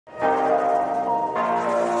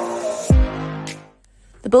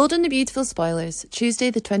Bold and the Beautiful spoilers. Tuesday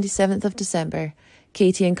the 27th of December.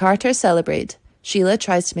 Katie and Carter celebrate. Sheila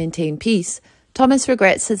tries to maintain peace. Thomas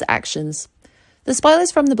regrets his actions. The spoilers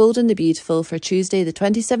from The Bold and the Beautiful for Tuesday the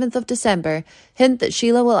 27th of December hint that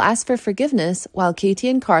Sheila will ask for forgiveness while Katie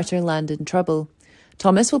and Carter land in trouble.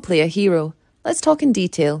 Thomas will play a hero. Let's talk in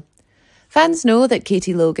detail. Fans know that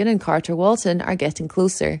Katie Logan and Carter Walton are getting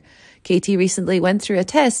closer. Katie recently went through a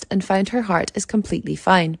test and found her heart is completely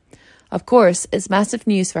fine. Of course, it's massive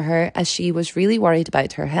news for her as she was really worried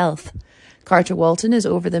about her health. Carter Walton is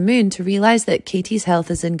over the moon to realise that Katie's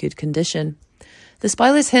health is in good condition. The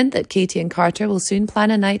spoilers hint that Katie and Carter will soon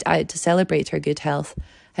plan a night out to celebrate her good health.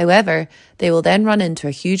 However, they will then run into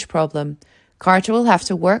a huge problem. Carter will have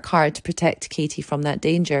to work hard to protect Katie from that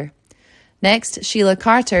danger. Next, Sheila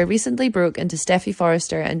Carter recently broke into Steffy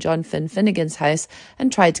Forrester and John Finnegan's house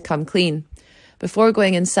and tried to come clean. Before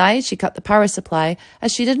going inside, she cut the power supply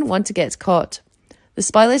as she didn't want to get caught. The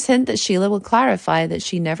spoilers hint that Sheila will clarify that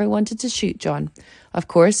she never wanted to shoot John. Of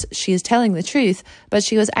course, she is telling the truth, but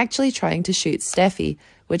she was actually trying to shoot Steffy,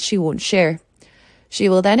 which she won't share. She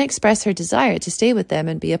will then express her desire to stay with them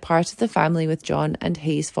and be a part of the family with John and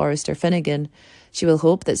Hayes Forrester Finnegan. She will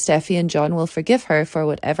hope that Steffy and John will forgive her for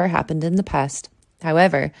whatever happened in the past.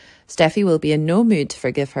 However, Steffy will be in no mood to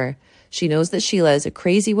forgive her. She knows that Sheila is a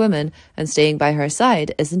crazy woman and staying by her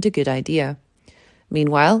side isn't a good idea.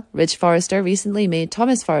 Meanwhile, Ridge Forrester recently made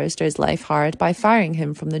Thomas Forrester's life hard by firing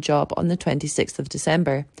him from the job on the 26th of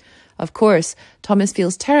December. Of course, Thomas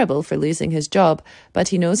feels terrible for losing his job, but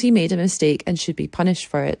he knows he made a mistake and should be punished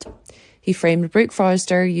for it. He framed Brooke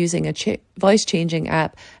Forrester using a voice-changing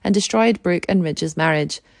app and destroyed Brooke and Ridge's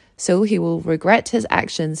marriage. So he will regret his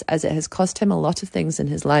actions as it has cost him a lot of things in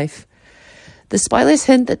his life. The spoilers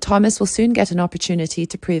hint that Thomas will soon get an opportunity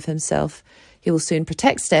to prove himself. He will soon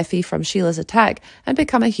protect Steffy from Sheila's attack and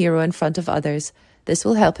become a hero in front of others. This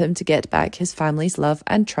will help him to get back his family's love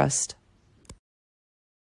and trust.